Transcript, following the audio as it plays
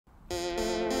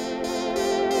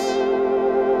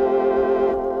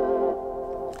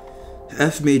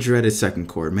F major added second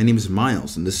chord. My name is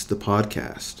Miles, and this is the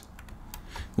podcast.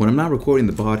 When I'm not recording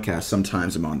the podcast,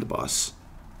 sometimes I'm on the bus.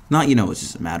 Not, it's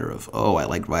just a matter of, I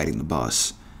like riding the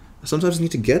bus. Sometimes I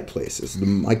need to get places.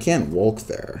 I can't walk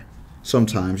there.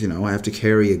 Sometimes, I have to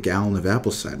carry a gallon of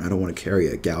apple cider. I don't want to carry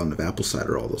a gallon of apple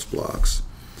cider all those blocks.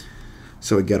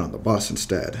 So I get on the bus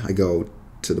instead. I go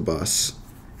to the bus,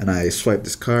 and I swipe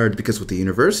this card, because with the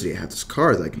university, I have this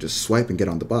card that I can just swipe and get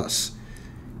on the bus.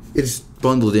 It's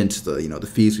bundled into the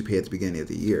fees we pay at the beginning of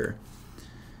the year.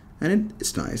 And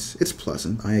it's nice. It's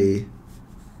pleasant. I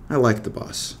like the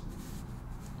bus.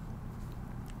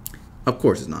 Of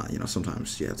course it's not.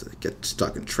 Sometimes you have to get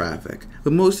stuck in traffic.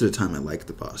 But most of the time I like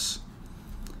the bus.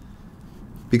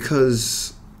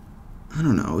 Because, I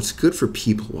don't know, it's good for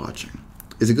people watching.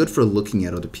 It's good for looking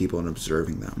at other people and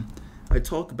observing them. I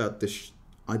talk about this,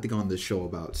 I think on this show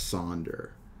about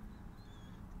Sonder.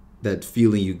 That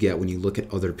feeling you get when you look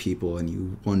at other people and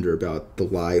you wonder about the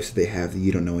lives they have that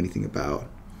you don't know anything about.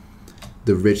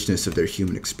 The richness of their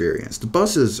human experience. The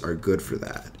buses are good for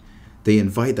that. They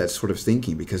invite that sort of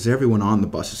thinking because everyone on the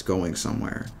bus is going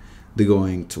somewhere. They're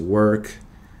going to work.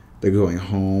 They're going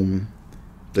home.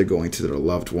 They're going to their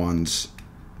loved ones.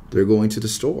 They're going to the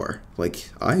store.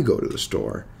 Like, I go to the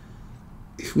store.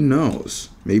 Who knows?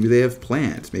 Maybe they have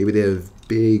plans. Maybe they have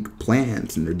big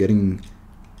plans and they're getting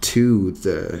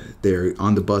they're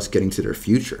on the bus getting to their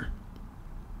future.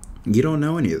 You don't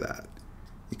know any of that.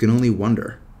 You can only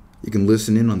wonder. You can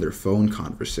listen in on their phone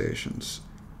conversations.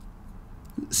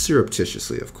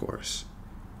 Surreptitiously, of course.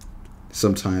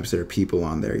 Sometimes there are people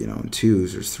on there, in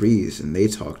twos or threes, and they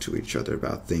talk to each other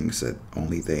about things that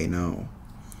only they know.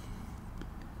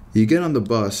 You get on the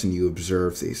bus and you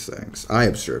observe these things. I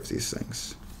observe these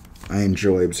things. I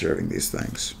enjoy observing these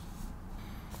things.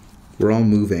 We're all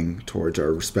moving towards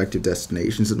our respective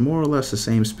destinations at more or less the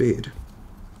same speed.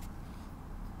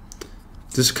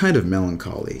 This kind of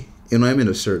melancholy. I'm in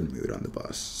a certain mood on the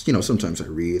bus. Sometimes I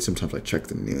read, sometimes I check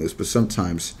the news, but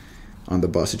sometimes on the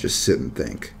bus I just sit and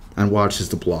think and watch as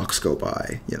the blocks go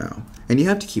by, And you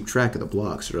have to keep track of the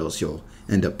blocks or else you'll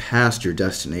end up past your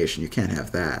destination. You can't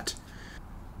have that.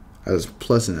 As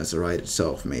pleasant as the ride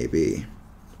itself may be.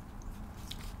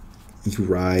 You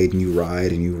ride and you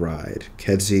ride and you ride.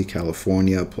 Kedzie,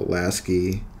 California,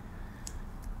 Pulaski,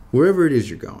 wherever it is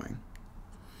you're going.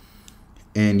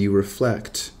 And you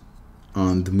reflect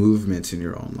on the movements in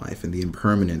your own life and the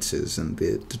impermanences and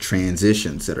the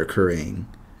transitions that are occurring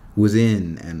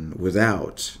within and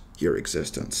without your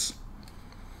existence.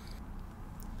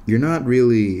 You're not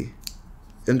really,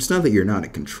 and it's not that you're not in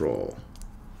control,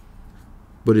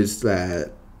 but it's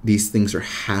that these things are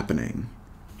happening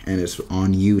and it's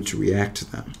on you to react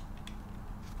to them.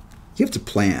 You have to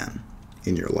plan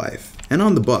in your life. And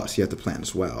on the bus, you have to plan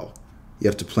as well. You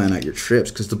have to plan out your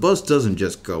trips because the bus doesn't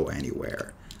just go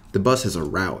anywhere. The bus has a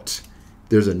route.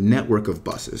 There's a network of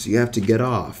buses. You have to get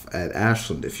off at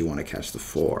Ashland if you want to catch the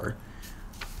 4.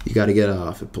 You got to get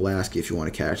off at Pulaski if you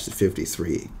want to catch the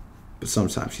 53. But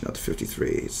sometimes, the 53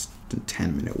 is a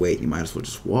 10-minute wait. You might as well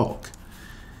just walk.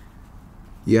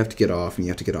 You have to get off and you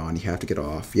have to get on. You have to get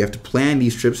off. You have to plan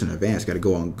these trips in advance. You got to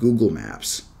go on Google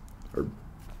Maps or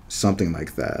something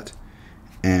like that.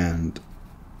 And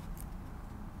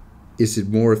is it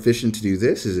more efficient to do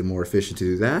this? Is it more efficient to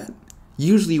do that?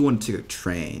 Usually you want to take a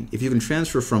train. If you can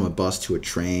transfer from a bus to a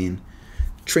train,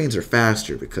 trains are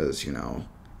faster because,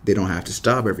 they don't have to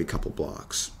stop every couple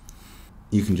blocks.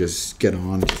 You can just get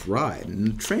on and just ride.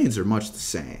 And trains are much the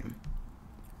same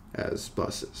as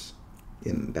buses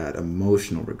in that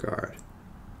emotional regard.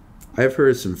 I've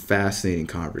heard some fascinating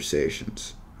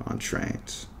conversations on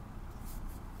trains.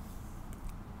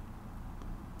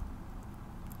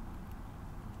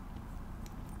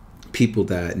 People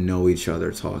that know each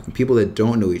other talking, people that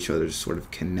don't know each other just sort of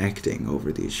connecting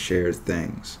over these shared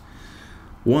things.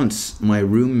 Once, my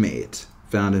roommate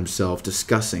found himself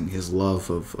discussing his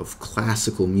love of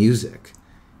classical music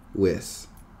with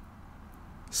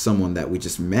someone that we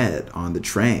just met on the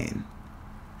train.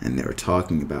 And they were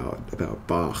talking about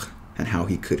Bach and how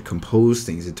he could compose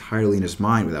things entirely in his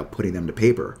mind without putting them to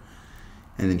paper.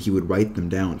 And then he would write them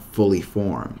down fully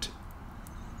formed.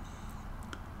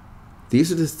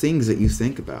 These are the things that you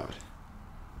think about.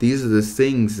 These are the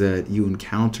things that you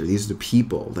encounter. These are the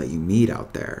people that you meet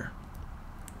out there.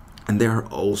 And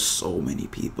there are so many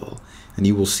people. And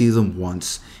you will see them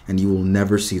once and you will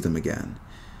never see them again.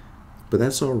 But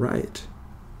that's all right.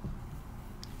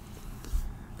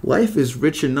 Life is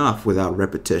rich enough without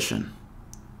repetition.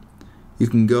 You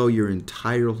can go your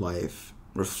entire life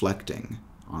reflecting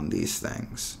on these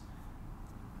things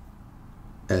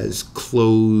as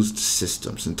closed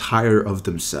systems, entire of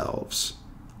themselves.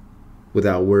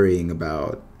 without worrying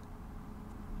about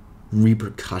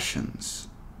repercussions.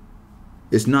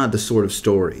 It's not the sort of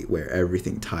story where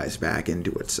everything ties back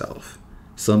into itself.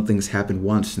 Some things happen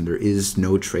once and there is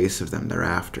no trace of them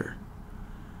thereafter.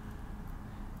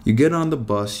 You get on the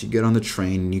bus, you get on the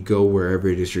train, and you go wherever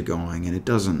it is you're going, and it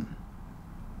doesn't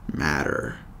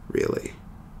matter, really.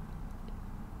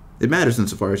 It matters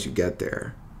insofar as you get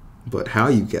there, but how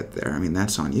you get there, I mean,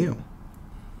 that's on you.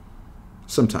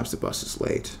 Sometimes the bus is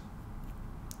late.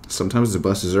 Sometimes the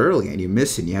bus is early and you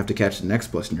miss it and you have to catch the next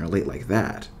bus and you're late like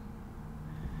that.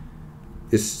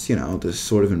 It's, this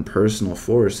sort of impersonal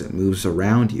force that moves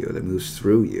around you, that moves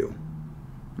through you.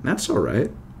 And that's all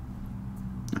right.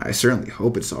 I certainly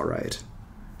hope it's all right.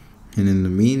 And in the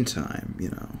meantime,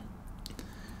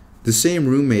 the same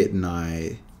roommate and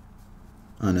I,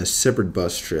 on a separate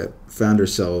bus trip, found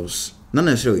ourselves, not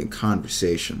necessarily in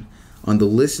conversation, on the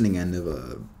listening end of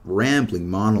a rambling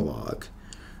monologue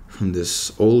from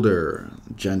this older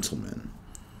gentleman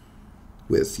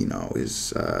with,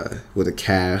 his with a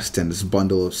cast and this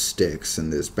bundle of sticks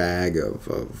and this bag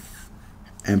of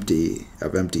empty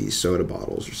soda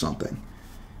bottles or something.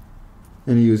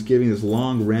 And he was giving this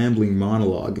long rambling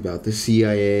monologue about the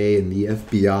CIA and the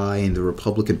FBI and the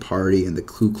Republican Party and the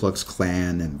Ku Klux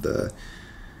Klan and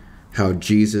how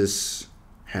Jesus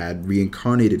had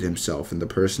reincarnated himself in the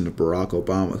person of Barack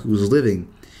Obama, who was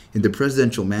living in the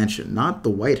presidential mansion, not the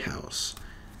White House.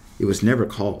 It was never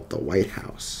called the White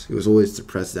House. It was always the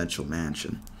presidential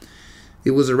mansion.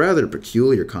 It was a rather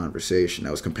peculiar conversation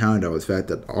that was compounded by the fact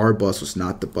that our bus was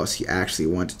not the bus he actually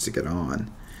wanted to get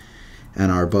on. And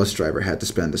our bus driver had to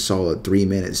spend a solid 3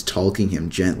 minutes talking him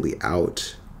gently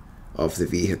out of the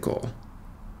vehicle.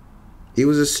 It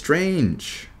was a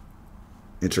strange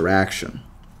interaction.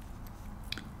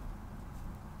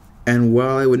 And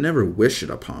while I would never wish it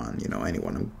upon,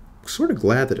 anyone, I'm sort of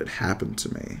glad that it happened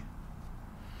to me.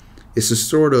 It's a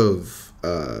sort of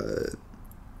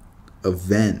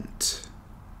event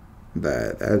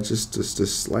that adds just the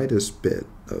slightest bit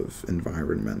of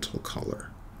environmental color.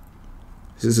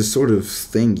 This is a sort of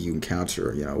thing you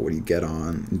encounter, when you get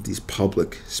on these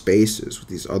public spaces with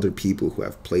these other people who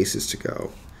have places to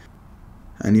go.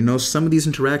 And some of these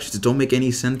interactions don't make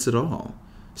any sense at all.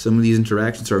 Some of these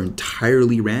interactions are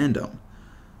entirely random.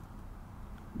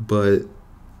 But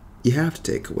you have to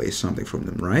take away something from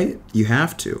them, right? You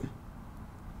have to.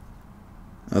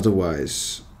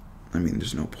 Otherwise,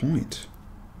 there's no point.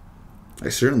 I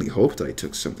certainly hope that I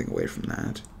took something away from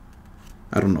that.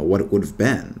 I don't know what it would have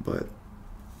been, but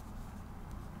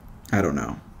I don't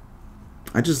know.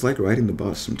 I just like riding the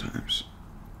bus sometimes.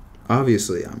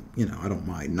 Obviously, I don't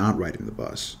mind not riding the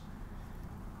bus.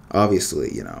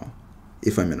 Obviously,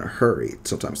 if I'm in a hurry,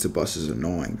 sometimes the bus is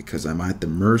annoying because I'm at the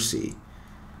mercy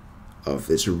of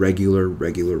its regular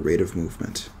rate of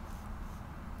movement.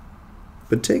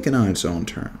 But taken on its own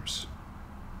terms.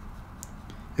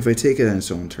 If I take it on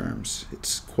its own terms,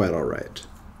 it's quite all right.